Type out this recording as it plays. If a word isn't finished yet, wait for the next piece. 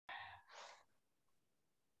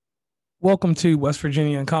Welcome to West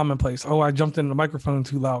Virginia and Commonplace. Oh, I jumped in the microphone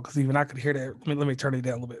too loud because even I could hear that. Let me turn it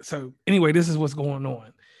down a little bit. So, anyway, this is what's going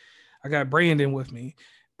on. I got Brandon with me,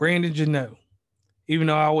 Brandon Jano. Even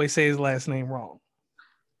though I always say his last name wrong,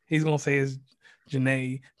 he's gonna say his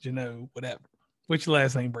Janae, Jano, whatever. What's your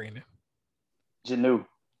last name, Brandon? Janu.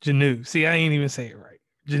 Janu. See, I ain't even say it right.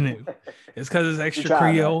 Janu. It's because it's You extra tried,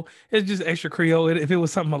 man. Creole. It's just extra Creole. If it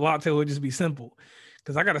was something mulatto, it would just be simple.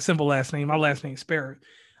 Because I got a simple last name. My last name's Sparrow.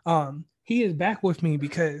 He is back with me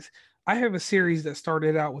because I have a series that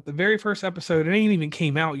started out with the very first episode. It ain't even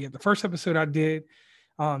came out yet. The first episode I did,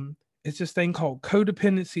 it's this thing called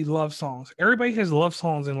codependency love songs. Everybody has love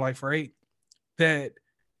songs in life, right? That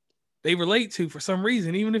they relate to for some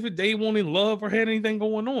reason, even if they weren't in love or had anything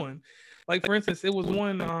going on. Like for instance, it was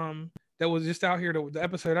one that was just out here. The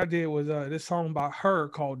episode I did was this song by her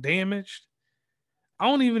called "Damaged." I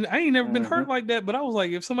ain't never been hurt Mm-hmm. like that, but I was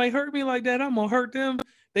like, if somebody hurt me like that, I'm gonna hurt them.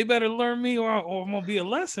 They better learn me, or I'm gonna be a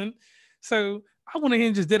lesson. So I went ahead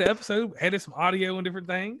and just did an episode, added some audio and different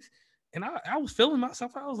things. And I was feeling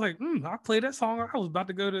myself. I was like, I played that song. I was about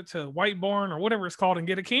to go to White Barn or whatever it's called and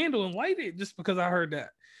get a candle and light it just because I heard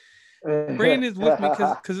that. Brandon's with me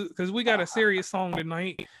because we got a serious song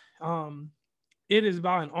tonight. Um, it is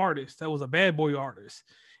by an artist that was a bad boy artist.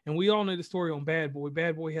 And we all know the story on Bad Boy.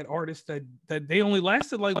 Bad Boy had artists that they only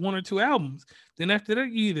lasted like one or two albums. Then after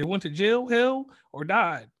that, you either went to jail, hell, or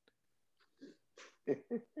died.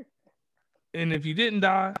 And if you didn't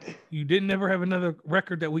die, you didn't ever have another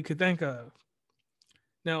record that we could think of.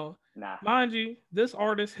 Now, Nah. mind you, this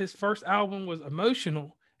artist, his first album was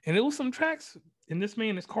emotional, and it was some tracks. And this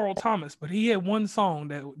man is Carl Thomas, but he had one song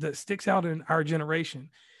that sticks out in our generation.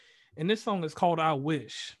 And this song is called I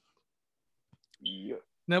Wish. Yeah.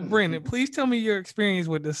 Now, Brandon, please tell me your experience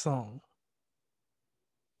with this song.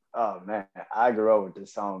 Oh man, I grew up with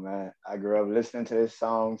this song, man. I grew up listening to this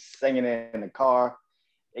song, singing it in the car.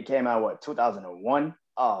 It came out 2001.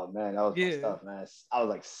 Oh man, that was my Yeah. stuff, man. I was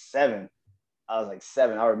like seven.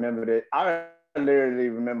 I remembered it. I literally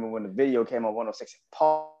remember when the video came on 106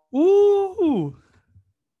 Paul. Ooh.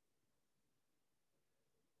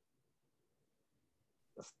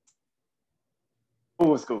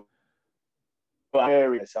 School. So,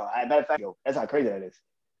 matter of fact, that's how crazy that is.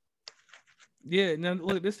 Yeah. Now,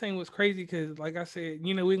 look, this thing was crazy because, like I said,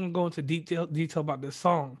 we can go into detail about this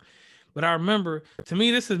song. But I remember, to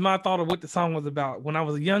me, this is my thought of what the song was about. When I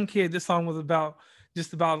was a young kid, this song was about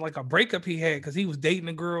just about like a breakup he had because he was dating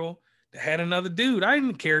a girl that had another dude. I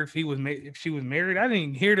didn't care if she was married. I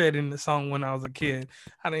didn't hear that in the song when I was a kid.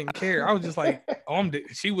 I didn't care. I was just like, oh,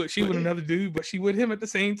 she with another dude, but she with him at the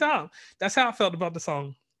same time. That's how I felt about the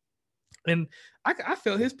song. And I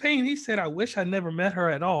felt his pain. He said, I wish I never met her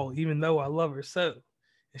at all, even though I love her so.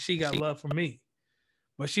 And she got love for me.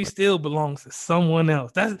 But she still belongs to someone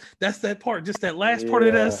else. That's that part, just that last part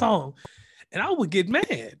of that Yeah. song. And I would get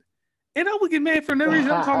mad. And I would get mad for no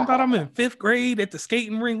reason. I'm talking about I'm in fifth grade at the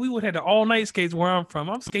skating rink. We would have the all-night skates where I'm from.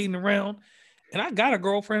 I'm skating around and I got a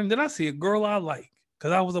girlfriend. And then I see a girl I like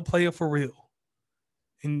because I was a player for real.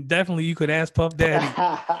 And definitely you could ask Puff Daddy.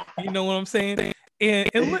 You know what I'm saying?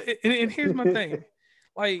 And here's my thing,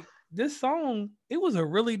 like this song, it was a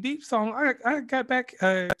really deep song. I got back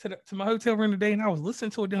to my hotel room today, and I was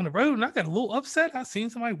listening to it down the road, and I got a little upset. I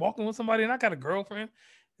seen somebody walking with somebody, and I got a girlfriend,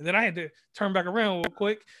 and then I had to turn back around real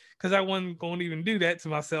quick because I wasn't going to even do that to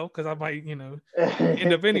myself because I might,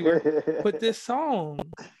 end up anywhere. But this song,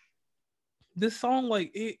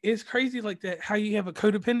 like it's crazy like that. How you have a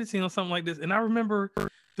codependency on something like this, and I remember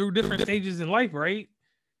through different stages in life, right?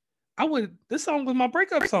 This song was my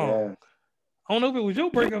breakup song. Yeah. I don't know if it was your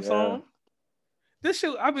breakup Yeah. song. This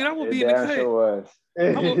shit, I mean, I would It be in the damn cut. sure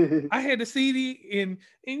I would was. I had the CD and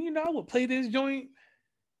I would play this joint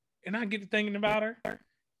and I get to thinking about her.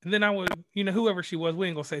 And then I would, whoever she was, we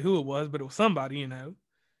ain't gonna say who it was, but it was somebody. And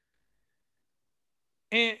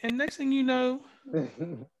next thing you know,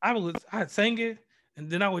 I'd sing it, and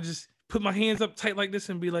then I would just put my hands up tight like this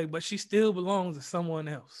and be like, but she still belongs to someone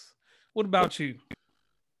else. What about you?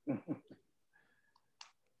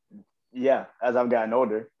 Yeah, as I've gotten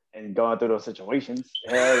older and going through those situations,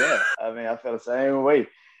 hell yeah. I mean, I feel the same way.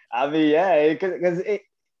 I mean, yeah, because it,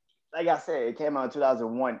 like I said, it came out in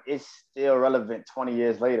 2001. It's still relevant 20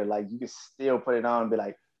 years later. Like, you can still put it on and be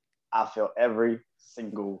like, I feel every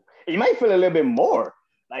single. You might feel a little bit more.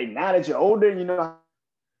 Like, now that you're older and you know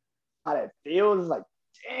how that feels, it's like,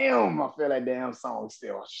 damn, I feel that damn song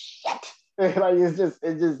still. Shit. Like, it's just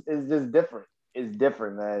different. It's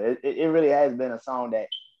different, man. It really has been a song that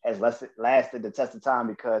has lasted the test of time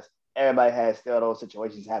because everybody has still those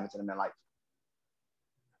situations happen to them in life.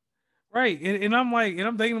 Right. And I'm like, and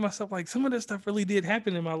I'm thinking to myself, like, some of this stuff really did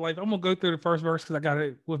happen in my life. I'm gonna go through the first verse because I got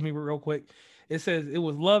it with me real quick. It says it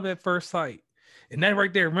was love at first sight. And that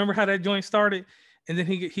right there, remember how that joint started? And then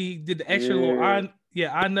he did the extra little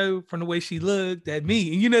Yeah. I know from the way she looked at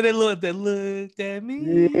me. And you know that looked at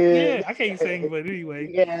me. Yeah. Yeah, I can't sing, but anyway.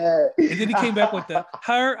 Yeah. And then he came back with the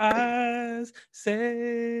her eyes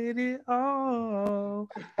said it all.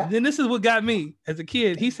 And then this is what got me as a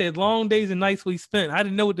kid. He said long days and nights we spent. I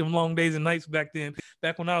didn't know what them long days and nights back then.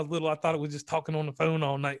 Back when I was little, I thought it was just talking on the phone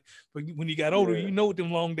all night. But when you got older, Yeah. you know what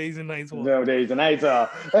them long days and nights was. No days and nights are.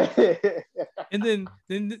 And then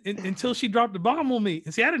until she dropped the bomb on me.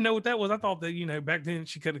 And see, I didn't know what that was. I thought that, you know, back then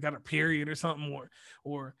she could have got a period or something,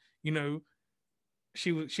 or you know,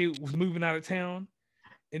 she was moving out of town.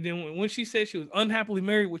 And then when she said she was unhappily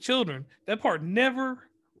married with children, that part never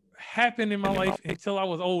happened in my life until I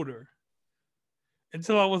was older.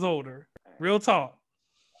 Real talk.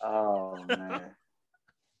 Oh man.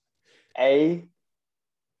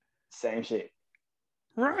 Same shit.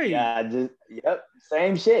 Right. Yeah,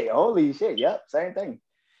 same shit. Holy shit. Yep, same thing.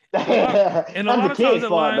 And a lot of times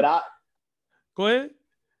that line, go ahead.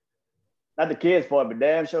 Not the kids' part, but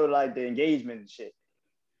damn sure like the engagement and shit.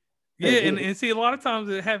 Yeah, and see, a lot of times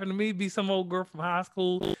it happened to me be some old girl from high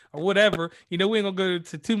school or whatever. You know, we ain't gonna go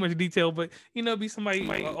into too much detail, but you know, be somebody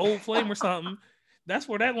an old flame or something. That's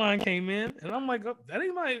where that line came in, and I'm like, oh, that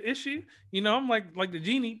ain't my issue. You know, I'm like the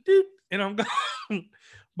genie, dude, and I'm gone.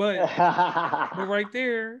 but right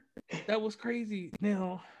there, that was crazy.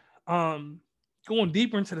 Now, going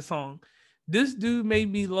deeper into the song, this dude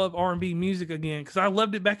made me love R&B music again because I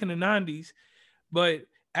loved it back in the '90s, but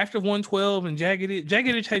after 112 and Jagged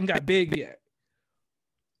Edge hadn't got big yet.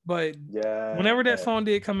 But whenever that song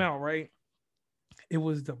did come out, right, it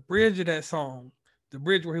was the bridge of that song. The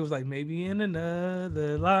bridge where he was like, maybe in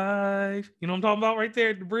another life. You know what I'm talking about right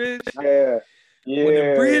there at the bridge? Yeah. When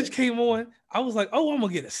the bridge came on, I was like, oh, I'm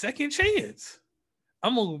going to get a second chance.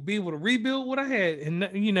 I'm going to be able to rebuild what I had. And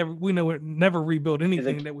we never rebuild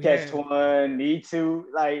anything that we had. Catch 22,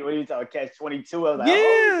 like when you talk catch 22, I was like,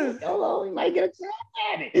 oh, hold on, we might get a chance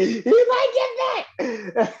at it. He might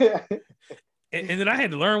get back. and then I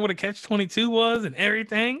had to learn what a catch 22 was and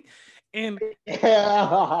everything. And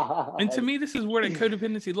to me, this is where the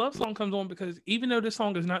codependency love song comes on, because even though this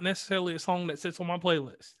song is not necessarily a song that sits on my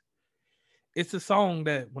playlist, it's a song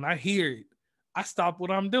that when I hear it, I stop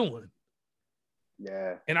what I'm doing.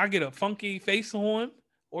 Yeah. And I get a funky face on,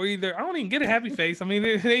 or either I don't even get a happy face. I mean,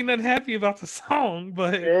 it ain't nothing happy about the song,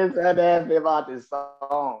 but it's nothing happy about this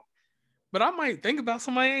song. But I might think about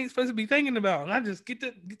somebody I ain't supposed to be thinking about, and I just get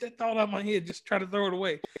that thought out of my head, just try to throw it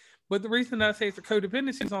away. But the reason I say it's a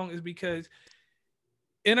codependency song is because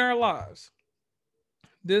in our lives,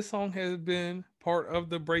 this song has been part of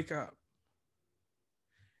the breakup.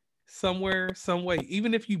 Somewhere, some way.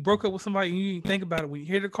 Even if you broke up with somebody and you didn't think about it, when you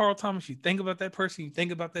hear the Carl Thomas, you think about that person, you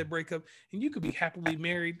think about that breakup, and you could be happily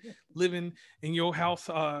married, living in your house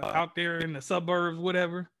out there in the suburbs,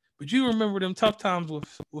 whatever. But you remember them tough times with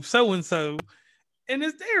so and so, and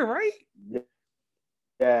it's there, right?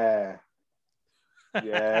 Yeah.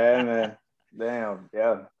 Yeah, man. Damn.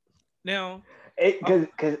 Yeah. Now,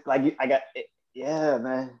 because like I got it, yeah,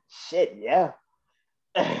 man. Shit. Yeah.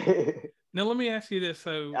 Now let me ask you this.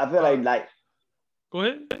 So I feel like go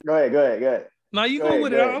ahead. Go ahead. Now you go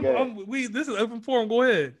with it. This is open forum. Go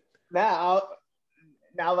ahead. Now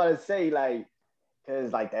I'm about to say, like,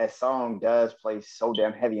 because like that song does play so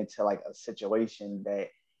damn heavy into like a situation that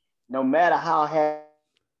no matter how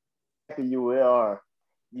happy you are,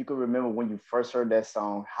 you can remember when you first heard that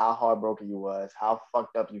song, how heartbroken you was, how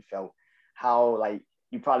fucked up you felt, how like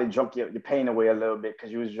you probably drunk your pain away a little bit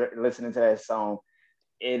because you was listening to that song.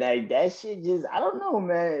 And like that shit just, I don't know,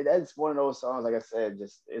 man. That's one of those songs, like I said,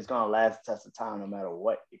 just it's gonna last the test of time no matter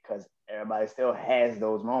what, because everybody still has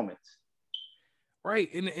those moments.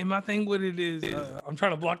 Right. And my thing with it is I'm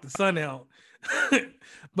trying to block the sun out.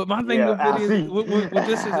 But my thing with it is what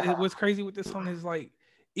this is what's crazy with this song is like,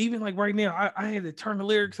 even like right now, I had to turn the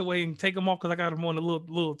lyrics away and take them off because I got them on a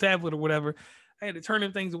little tablet or whatever. I had to turn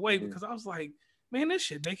them things away because I was like, man, this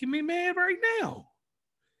shit making me mad right now.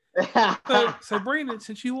 So Brandon,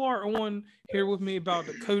 since you are on here with me about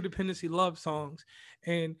the codependency love songs,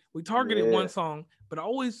 and we targeted one song, but I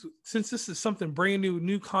always, since this is something brand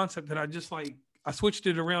new concept that I just like, I switched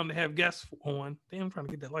it around to have guests on. Damn, I'm trying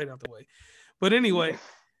to get that light out the way. But anyway,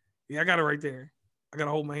 I got it right there. I got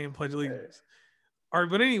to hold my hand, pledge allegiance. All right,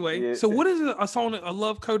 but anyway, so what is a song, a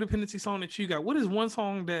love codependency song that you got? What is one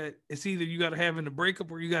song that it's either you got to have in the breakup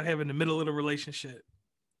or you got to have in the middle of the relationship?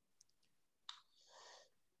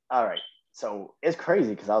 All right, so it's crazy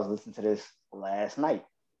because I was listening to this last night,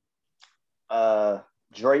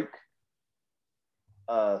 Drake,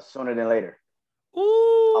 Sooner Than Later.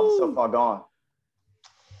 Ooh. So Far Gone.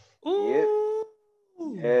 Ooh.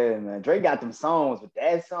 Yeah, man. Drake got them songs, but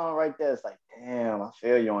that song right there, it's like, damn, I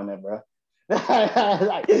feel you on that, bro.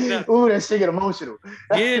 Like, ooh, that shit get emotional.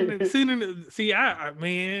 Yeah, see,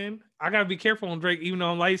 man, I gotta be careful on Drake, even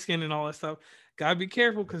though I'm light skinned and all that stuff. Gotta be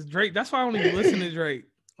careful because Drake. That's why I don't even listen to Drake.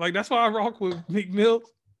 Like that's why I rock with Meek Mill,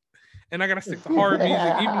 and I gotta stick to hard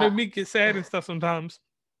music, even though Meek gets sad and stuff sometimes.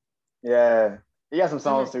 Yeah, he got some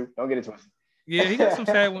songs too. Don't get it twisted. Yeah, he got some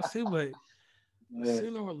sad ones too, but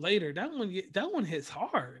sooner or later, that one hits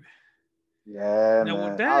hard. Yeah, now,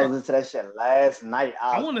 man. I was listening to that shit last night.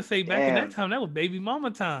 I want to say back in that time, that was baby mama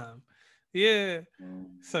time. Yeah.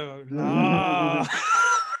 So nah.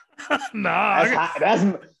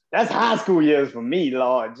 That's high school years for me,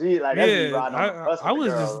 Lord. Gee, like that's me riding on the bus I was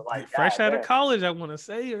girl, just like, fresh out of college, I want to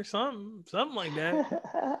say, or something like that.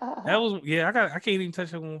 That was I can't even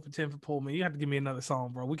touch that one for 10 for Pullman. You have to give me another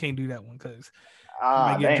song, bro. We can't do that one because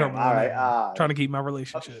I might get in trouble. All right, trying to keep my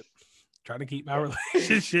relationship. Trying to keep my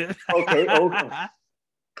relationship. Okay. Hold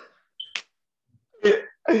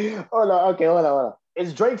on.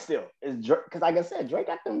 It's Drake still. It's Drake because, like I said, Drake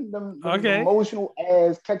got them emotional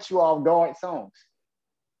ass, catch you off guard songs.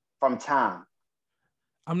 From Time.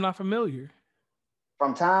 I'm not familiar.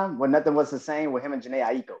 From Time, when Nothing Was the Same with him and Jhené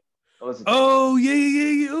Aiko. Oh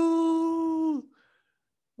yeah. Ooh.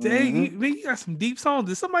 Dang, you got some deep songs.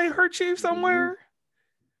 Did somebody hurt you somewhere?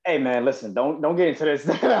 Hey man, listen, don't get into this.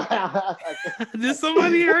 Did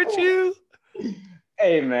somebody hurt you?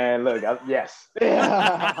 Hey man, look, yes.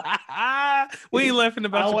 We ain't laughing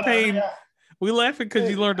about your pain. We laughing because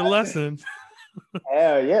you learned a lesson.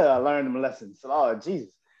 Hell yeah, I learned them lessons. Oh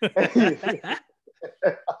Jesus. And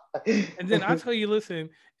then I'll tell you, listen,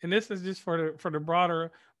 and this is just for the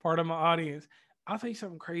broader part of my audience. I'll tell you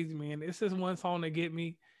something crazy, man. This is one song that get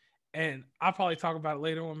me, and I'll probably talk about it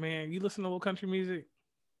later on, man. You listen to a little country music?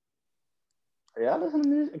 Yeah, I listen to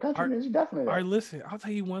music, country music, definitely. All right, listen, I'll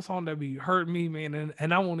tell you one song that be hurt me, man,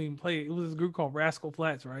 and I won't even play it. It was this group called Rascal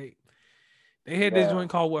Flatts, right? They had this joint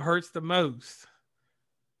called What Hurts the Most.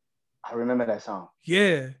 I remember that song.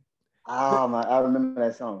 Yeah. I remember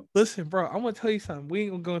that song. Listen, bro, I'm gonna tell you something. We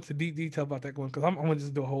ain't gonna go into deep detail about that one because I'm gonna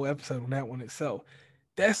just do a whole episode on that one itself.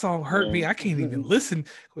 That song hurt me. I can't even listen.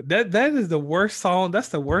 That is the worst song. That's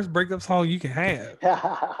the worst breakup song you can have.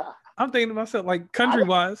 I'm thinking to myself, like country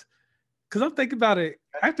wise, because I'm thinking about it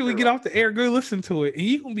after we get off the air, go listen to it, and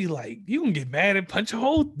you gonna be like, you gonna get mad and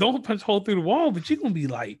don't punch a hole through the wall, but you gonna be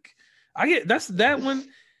like, that's that one.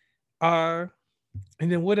 And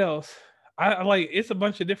then what else? I like it's a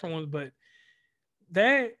bunch of different ones, but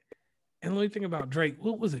that and let me think about Drake.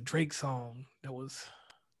 What was a Drake song that was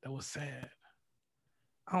sad?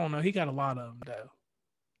 I don't know. He got a lot of them though.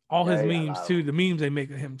 All his memes too. The memes they make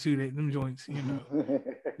of him too. Them joints,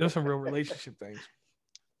 there's some real relationship things.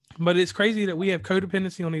 But it's crazy that we have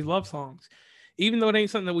codependency on these love songs, even though it ain't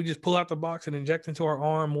something that we just pull out the box and inject into our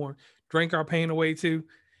arm or drink our pain away to.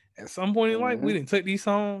 At some point in life, we didn't take these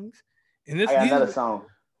songs. And this, I got another song.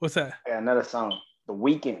 What's that? I got another song. The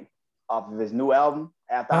Weeknd off of his new album,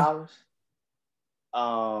 After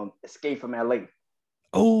Hours. Escape from LA.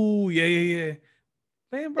 Oh, yeah.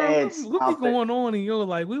 Man, bro, what be going on in your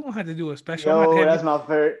life? We won't have to do a special. That's my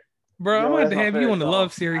favorite. Bro, I'm going to have you on the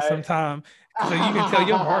love series sometime so you can tell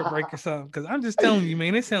your heartbreak or something. Because I'm just telling you,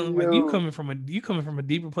 man, it sounds like you coming from a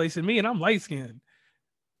deeper place than me, and I'm light skinned.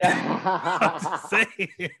 I'm just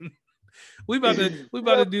saying. We about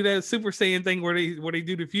to do that Super Saiyan thing where they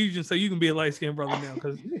do the fusion so you can be a light skinned brother now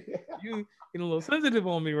because you getting a little sensitive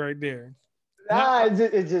on me right there. Nah,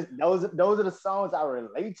 it's just those are the songs I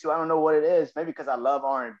relate to. I don't know what it is. Maybe because I love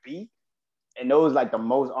R&B, and those like the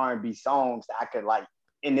most R&B songs that I could like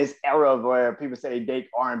in this era where people say they dig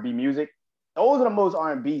R&B music. Those are the most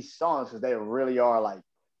R&B songs because they really are like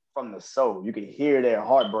from the soul. You can hear their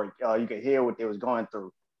heartbreak. You can hear what they was going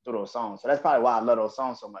through those songs. So that's probably why I love those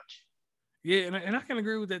songs so much. Yeah, and I can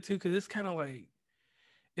agree with that too because it's kind of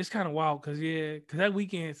wild because that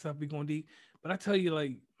Weeknd stuff be going deep. But I tell you,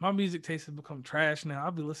 like my music taste has become trash now. I'll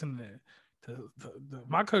be listening to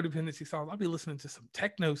my codependency songs. I'll be listening to some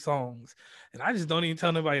techno songs, and I just don't even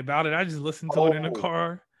tell nobody about it. I just listen to it in the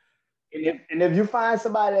car. And if you find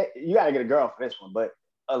somebody, you gotta get a girl for this one. But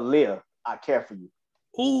Aaliyah, I Care for You.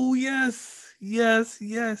 Oh yes.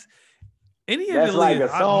 Any That's like a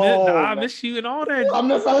song. I miss you and all that. I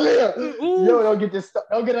miss Aaliyah. Yo, don't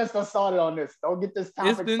get us started on this. Don't get this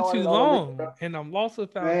topic started. It's been too long, and I'm lost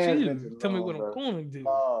without you. Tell me what I'm going to do.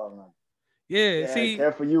 Oh, yeah, see,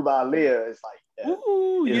 Care for You by Aaliyah. It's like that.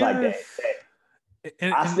 Ooh, it's like that.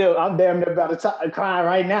 I'm damn near about to crying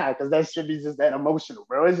right now because that should be just that emotional,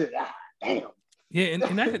 bro. Is it? Damn. Yeah,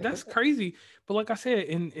 and that's crazy. But like I said,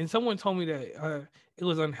 and someone told me that it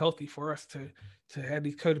was unhealthy for us to have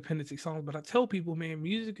these codependency songs. But I tell people, man,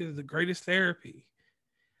 music is the greatest therapy.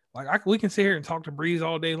 Like we can sit here and talk to Breeze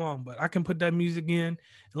all day long, but I can put that music in. And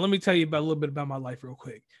let me tell you about a little bit about my life real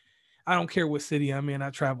quick. I don't care what city I'm in. I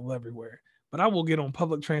travel everywhere, but I will get on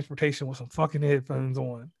public transportation with some fucking headphones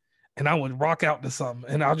on, and I would rock out to something,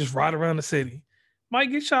 and I'll just ride around the city.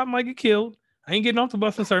 Might get shot, might get killed. I ain't getting off the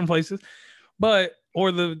bus in certain places, but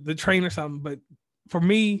or the train or something. But for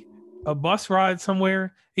me, a bus ride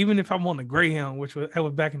somewhere, even if I'm on a Greyhound, which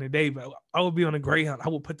was back in the day, but I would be on a Greyhound. I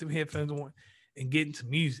would put the headphones on and get into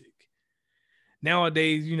music.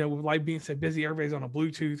 Nowadays, with life being so busy, everybody's on a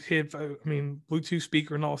Bluetooth headphone, Bluetooth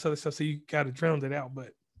speaker and all this other stuff, so you got to drown it out.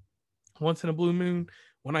 But once in a blue moon,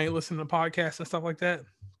 when I ain't listening to podcasts and stuff like that,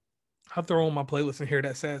 I'll throw on my playlist and hear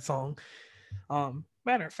that sad song.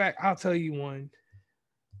 Matter of fact, I'll tell you one.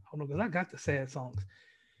 Hold on, because I got the sad songs.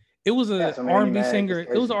 It was a R&B singer.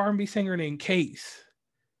 It was an R&B singer named Case.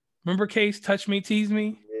 Remember Case? Touch Me, Tease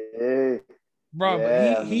Me. Yeah. Bro,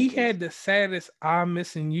 yeah, but he had the saddest "I'm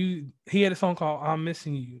Missing You." He had a song called "I'm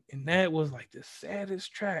Missing You," and that was like the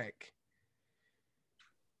saddest track.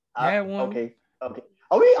 That one. Okay.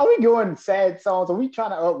 Are we going sad songs? Are we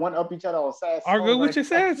trying to one up each other on sad songs? I'll go with your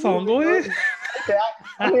sad song. Go ahead.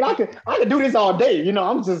 Okay, I can do this all day.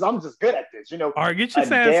 I'm just good at this. All right, get your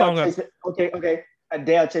sad song up. Okay.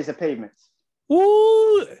 Adele, Chasing Pavements.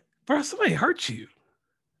 Ooh, bro, somebody hurt you.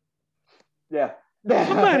 Yeah.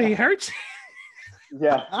 Somebody hurt you.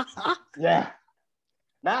 Yeah.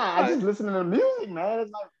 Nah, I just listen to the music, man.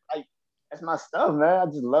 It's like that's my stuff, man. I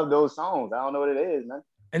just love those songs. I don't know what it is, man.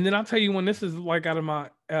 And then I'll tell you when this is like out of my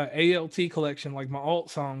ALT collection, like my alt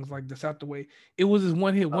songs, like this out the way. It was his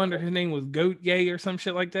one hit wonder. His name was Goat Yay or some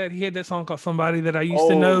shit like that. He had that song called Somebody That I Used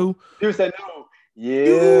to Know. You used to know. Yeah.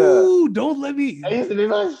 Ooh, don't let me. That used to be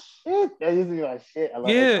my shit. I love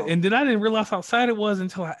that song. And then I didn't realize how sad it was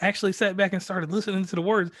until I actually sat back and started listening to the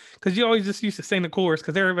words. Because you always just used to sing the chorus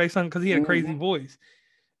because everybody sung because he had a crazy voice.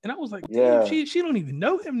 And I was like, damn, she don't even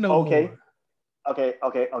know him no more.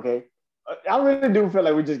 Okay. I really do feel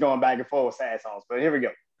like we're just going back and forth with sad songs, but here we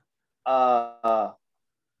go. The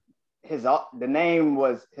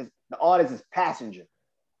artist is Passenger.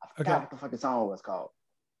 I forgot what the fucking song was called.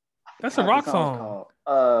 That's a rock song.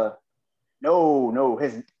 No,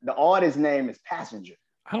 the artist's name is Passenger.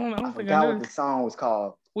 I don't think I know what the song was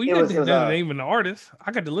called. Well, you got the name of the artist.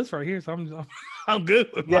 I got the list right here, so I'm good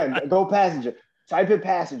with mine. Go Passenger. Type in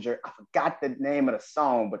Passenger. I forgot the name of the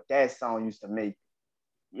song, but that song used to make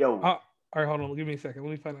all right, hold on. Give me a second.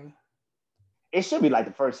 Let me find out. It should be like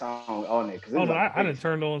the first song on it. Hold on, I done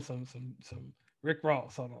turned on some Rick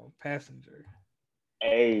Ross. Hold on, Passenger.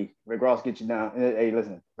 Hey, Rick Ross get you down. Hey,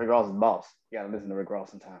 listen, Rick Ross is boss. You gotta listen to Rick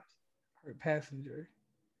Ross sometimes. All right, Passenger.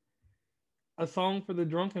 A song for the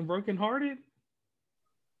drunk and brokenhearted?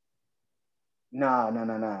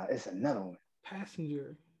 No. It's another one.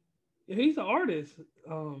 Passenger. Yeah, he's the artist.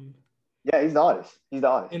 Yeah, he's the artist.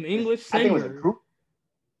 An English singer. I think it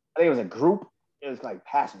was a group. It was like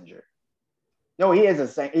Passenger. No, he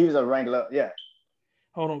was a regular. Yeah.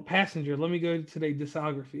 Hold on, Passenger. Let me go to their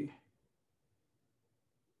discography.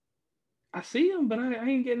 I see him, but I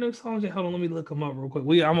ain't getting no songs yet. Hold on, let me look him up real quick.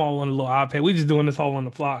 I'm all on a little iPad. We just doing this all on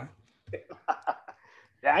the fly. Yeah,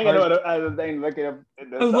 I ain't got no other thing to look it up.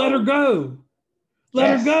 Let Her Go.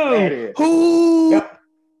 Let Her Go. Ooh. Yep.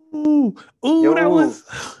 Ooh, that was.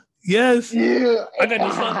 Yes. Yeah. I got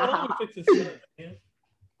this song. Hold on, let me fix this up, man.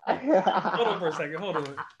 Hold on for a second. Hold on.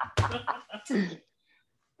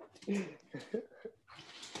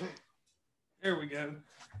 There we go.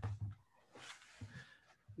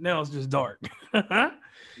 Now it's just dark. Yeah,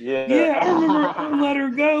 I remember Let Her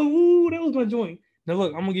Go. Ooh, that was my joint. Now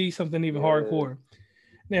look, I'm gonna give you something even hardcore.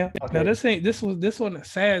 Now this wasn't a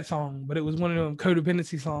sad song, but it was one of them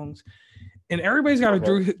codependency songs. And everybody's got a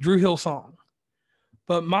Dru Hill song.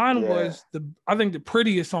 But mine was I think the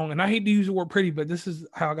prettiest song, and I hate to use the word pretty, but this is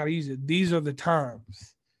how I gotta use it. These Are the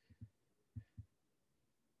Times.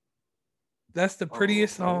 That's the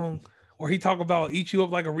prettiest song where he talk about eat you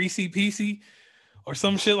up like a Reese PC or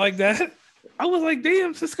some shit like that. I was like,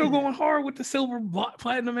 damn, Cisco going hard with the silver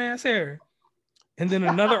platinum ass hair. And then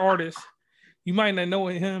another artist, you might not know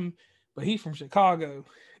him, but he's from Chicago.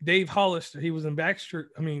 Dave Hollister. He was in Blackstreet.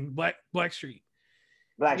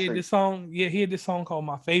 He had this song called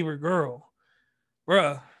My Favorite Girl.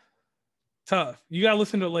 Bruh, tough. You gotta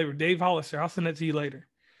listen to it later. Dave Hollister. I'll send that to you later.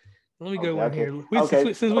 Let me go in here.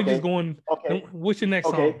 Since we're just going, what's your next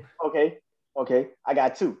song? Okay. I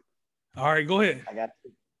got two. All right, go ahead. I got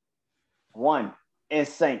two. One,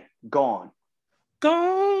 NSYNC, Gone.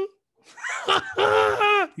 Gone.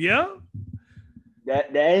 Yeah.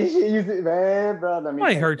 That shit you see, man, bro. Let me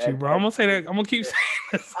Might think. hurt you, bro. I'm gonna say that. I'm gonna keep saying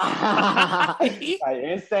this. Like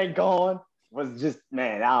NSYNC Gone was just,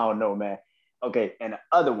 man, I don't know, man. Okay, and the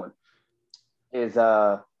other one is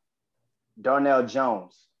Darnell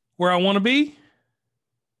Jones. Where I want to be.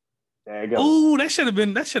 There you go. Ooh, that should have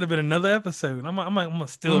been another episode. I'm gonna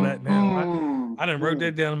steal that now. I done wrote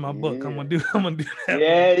that down in my book. I'm gonna do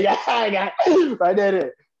that. Yeah, I got it. Right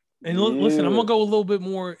there. And listen, I'm gonna go a little bit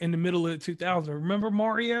more in the middle of the 2000s. Remember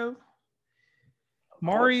Mario?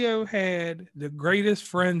 Mario had the greatest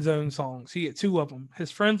friend zone songs. He had two of them. His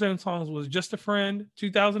friend zone songs was Just a Friend,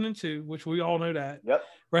 2002, which we all know that. Yep.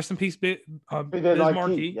 Rest in peace, Biz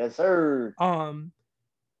Markie. Yes, sir.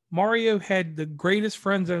 Mario had the greatest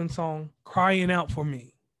friend zone song, Crying Out for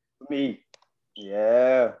Me. Me.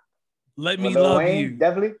 Yeah. Let Me Love Wayne, You.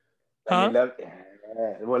 Definitely. Huh?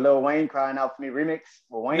 With Lil Wayne Crying Out for Me remix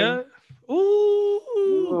with Wayne. Yeah.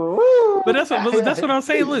 Ooh. But that's what I'm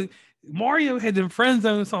saying. Look, Mario had them friend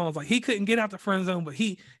zone songs. Like he couldn't get out the friend zone, but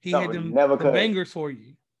he had them the bangers for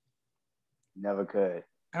you. Never could.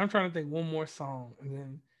 I'm trying to think one more song,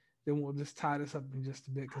 and then we'll just tie this up in just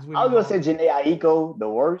a bit because I was gonna say Jhené Aiko, The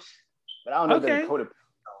Worst, but I don't know if that's a codependent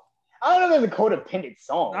song. I don't know if that's a codependent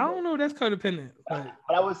song. I don't know if that's codependent,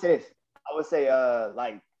 but I would say this. I would say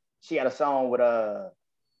like she had a song with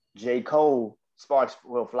J. Cole, Sparks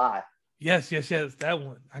Will Fly. Yes, that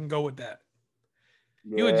one. I can go with that.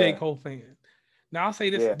 Yeah. You a J. Cole fan. Now I'll say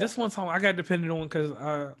this. Yeah. This one song I got dependent on because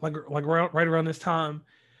like right around this time,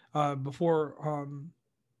 before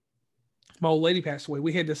my old lady passed away,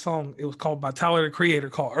 we had this song. It was called by Tyler the Creator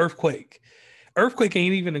called Earthquake. Earthquake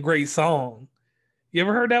ain't even a great song. You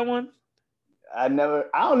ever heard that one? I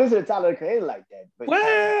don't listen to Tyler the Creator like that. But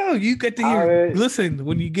well, you get to hear. Listen,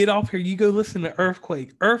 when you get off here, you go listen to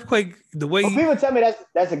Earthquake. Earthquake, the way people tell me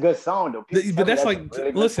that's a good song though. But that's like,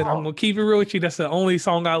 really listen, I'm gonna keep it real with you. That's the only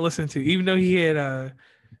song I listen to, even though he had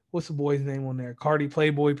what's the boy's name on there? Cardi,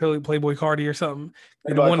 Playboy Cardi or something.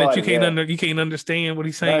 The one that you can't understand what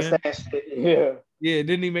he's saying. Yeah, it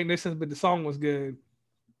didn't even make no sense, but the song was good.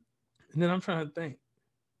 And then I'm trying to think.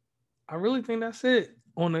 I really think that's it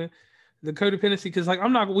on the codependency, because like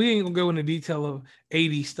we ain't gonna go into detail of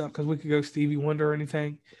 80s stuff because we could go Stevie Wonder or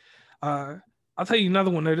anything. I'll tell you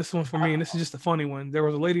another one though. This one for me, and this is just a funny one. There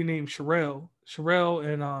was a lady named Sherelle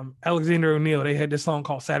and Alexander O'Neal. They had this song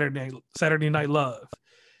called Saturday Night Love.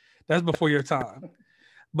 That's before your time.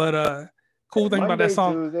 But cool thing about that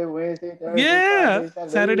song. Tuesday, Wednesday, Thursday, Friday,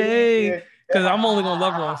 Saturday. Because I'm only gonna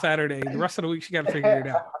love her on Saturday. The rest of the week she gotta figure it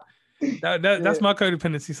out. That's my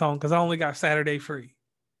codependency song because I only got Saturday free.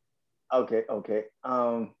 Okay.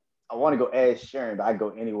 I want to go Ed Sheeran, but I go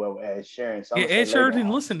anywhere with Ed Sheeran. So Ed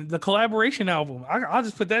Sheeran, listen, the collaboration album. I'll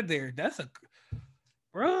just put that there. That's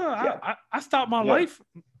I stopped my life.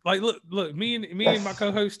 Like, look, me and my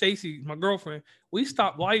co-host Stacy, my girlfriend, we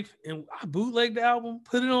stopped life and I bootlegged the album,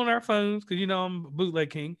 put it on our phones because I'm a bootleg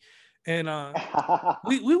king, and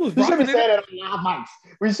we was. We shouldn't be saying that on live mics.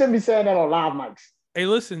 We shouldn't be saying that on live mics. Hey,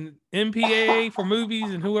 listen, MPAA for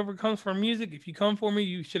movies and whoever comes for music, if you come for me,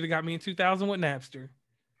 you should have got me in 2000 with Napster.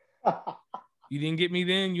 You didn't get me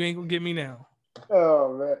then, you ain't gonna get me now.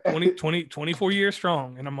 Oh man. 24 years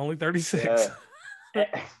strong, and I'm only 36.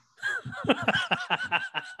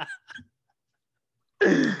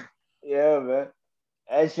 Yeah, man.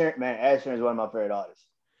 Ed Sheeran is one of my favorite artists.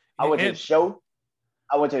 I went to the show.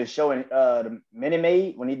 In the Minute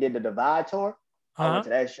Maid when he did the Divide tour. I went to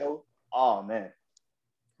that show. Oh man.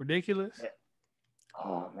 Ridiculous. Yeah.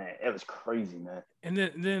 Oh man, it was crazy, man. And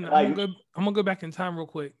then I'm gonna go back in time real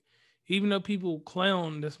quick. Even though people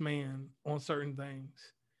clown this man on certain things,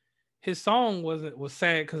 his song was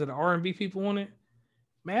sad because of the R&B people on it.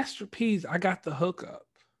 Master P's I Got the Hookup.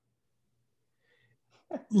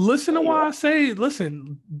 Listen to why I say,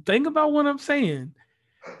 think about what I'm saying.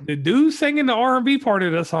 The dude singing the R&B part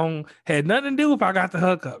of the song had nothing to do with I Got the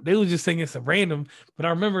Hookup. They was just singing some random, but I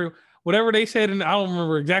remember whatever they said, and I don't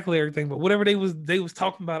remember exactly everything, but whatever they was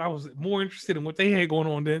talking about, I was more interested in what they had going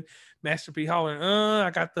on than Master P hollering, I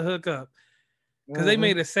got the hookup. Because they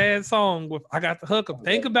made a sad song with I Got the Hookup. Okay.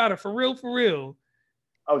 Think about it for real.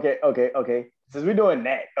 Okay. Since we're doing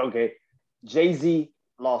that, okay. Jay-Z,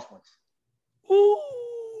 Lost Ones.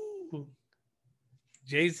 Ooh.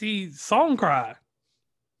 Jay-Z, Song Cry.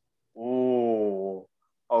 Ooh.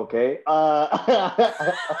 Okay.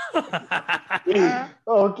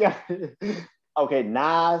 Okay.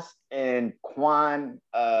 Nas and Quan.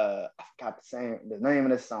 I forgot the name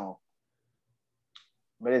of this song,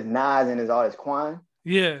 but it's Nas and his artist Quan.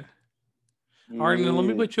 Yeah. All right, now let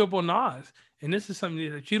me Yeah. put you up on Nas. And this is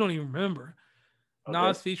something that you don't even remember. Okay.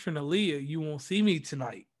 Nas featuring Aaliyah, You Won't See Me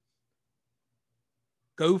Tonight.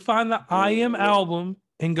 Go find the I Am album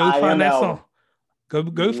and go I find Am that album.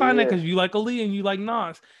 song. Go find that Yeah. because you like Aaliyah and you like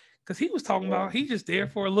Nas. Because he was talking about he just there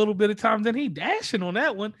for a little bit of time, then he dashing on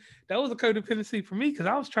that one. That was a codependency for me because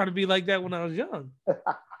I was trying to be like that when I was young.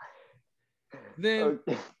 Then,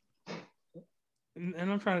 Okay. and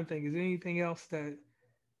I'm trying to think, is there anything else that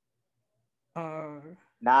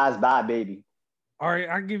Nas Bye Baby. all right,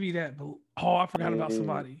 I'll give you that. But I forgot about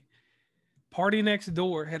somebody. Party Next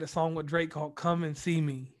Door had a song with Drake called Come and See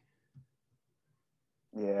Me.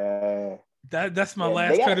 Yeah. That's my They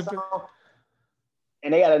last got a codependency. song,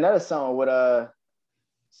 and they got another song with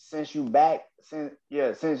Since You Back, since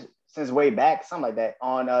way back, something like that,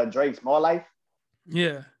 on Drake's More Life.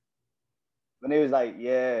 Yeah. When it was like,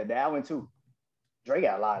 yeah, that one too. Drake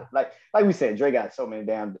got a lot. Like we said, Drake got so many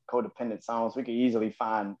damn codependent songs. We could easily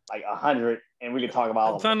find like 100, and we could talk about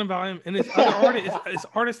all of them. Talking about him, and it's other artists. It's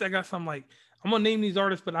artists that got some like I'm gonna name these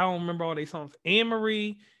artists, but I don't remember all their songs. Anne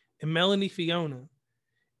Marie and Melanie Fiona.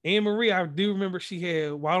 Anne Marie, I do remember she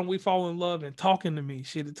had "Why Don't We Fall in Love" and "Talking to Me."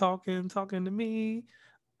 She had talking to me.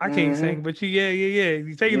 I can't sing, but yeah.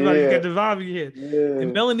 You thinking about it, you got the vibe in your head. Yeah.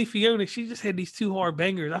 And Melanie Fiona, she just had these two hard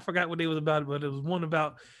bangers. I forgot what they was about, but it was one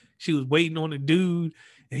about she was waiting on a dude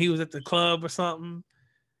and he was at the club or something.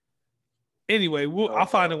 Anyway, I'll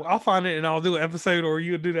find it. I'll find it and I'll do an episode, or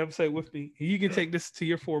you'll do the episode with me. You can take this to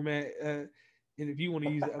your format, and if you want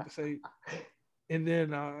to use the episode, and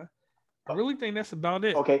then I really think that's about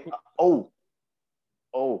it. Okay. Wale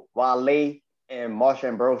and Marsha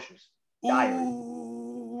Ambrosius. Ooh.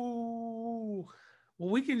 Well,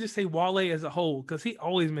 we can just say Wale as a whole because he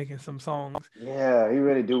always making some songs. Yeah, he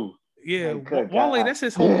really do. Yeah, Wale, that's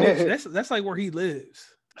his whole niche. That's like where he lives.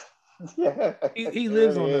 Yeah, he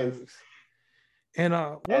lives really on those. And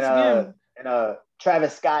again,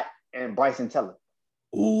 Travis Scott and Bryson Tiller.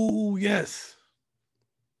 Ooh, yes.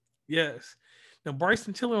 Now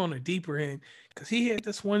Bryson Tiller on a deeper end because he had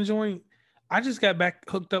this one joint. I just got back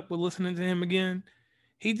hooked up with listening to him again.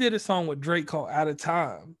 He did a song with Drake called "Out of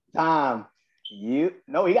Time." He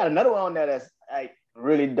got another one on there that's like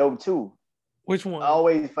really dope too. Which one?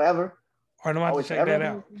 Always Forever. All right, I'm about to check that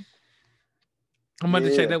out. I'm about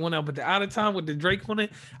to check that one out. But the "Out of Time" with the Drake on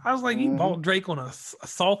it, I was like, you bought Drake on a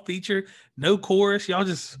soft feature, no chorus. Y'all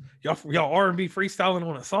R&B freestyling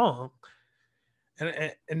on a song.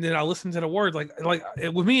 And then I listened to the words. Like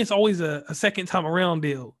with me, it's always a second time around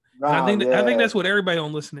deal. I think that's what everybody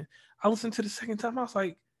on listening. I listened to the second time. I was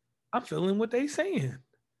like, I'm feeling what they saying.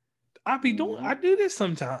 I do this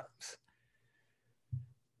sometimes.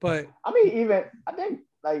 But I mean, I think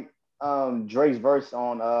like Drake's verse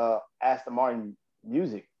on Aston Martin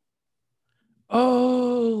Music.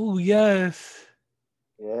 Oh yes.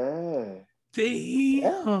 Yeah.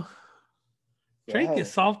 Damn. Drake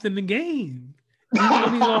is soft in the game. Even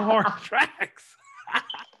when he's on hard tracks.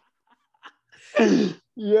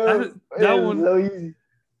 Yeah, that one so easy.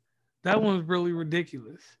 That one's really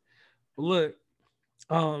ridiculous. But look,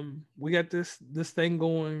 we got this thing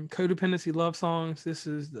going. Codependency love songs. This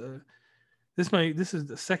is the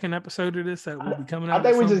second episode of this that will be coming out.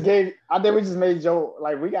 I think we just made Joe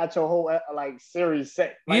like we got your whole like series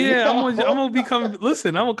set. Like, yeah, I'm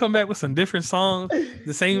gonna come back with some different songs,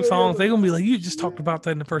 the same songs. They're gonna be like, you just talked about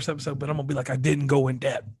that in the first episode, but I'm gonna be like, I didn't go in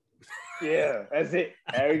depth. Yeah, that's it.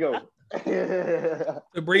 There we go.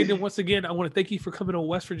 So Brandon, once again, I want to thank you for coming on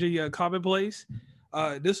West Virginia Common Place.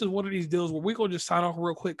 This is one of these deals where we're gonna just sign off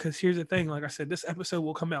real quick because here's the thing. Like I said, this episode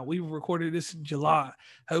will come out. We recorded this in July.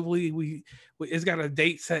 Hopefully, it's got a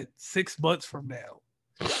date set 6 months from now,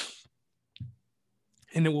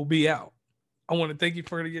 and it will be out. I want to thank you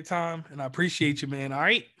for your time, and I appreciate you, man. All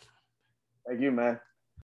right. Thank you, man.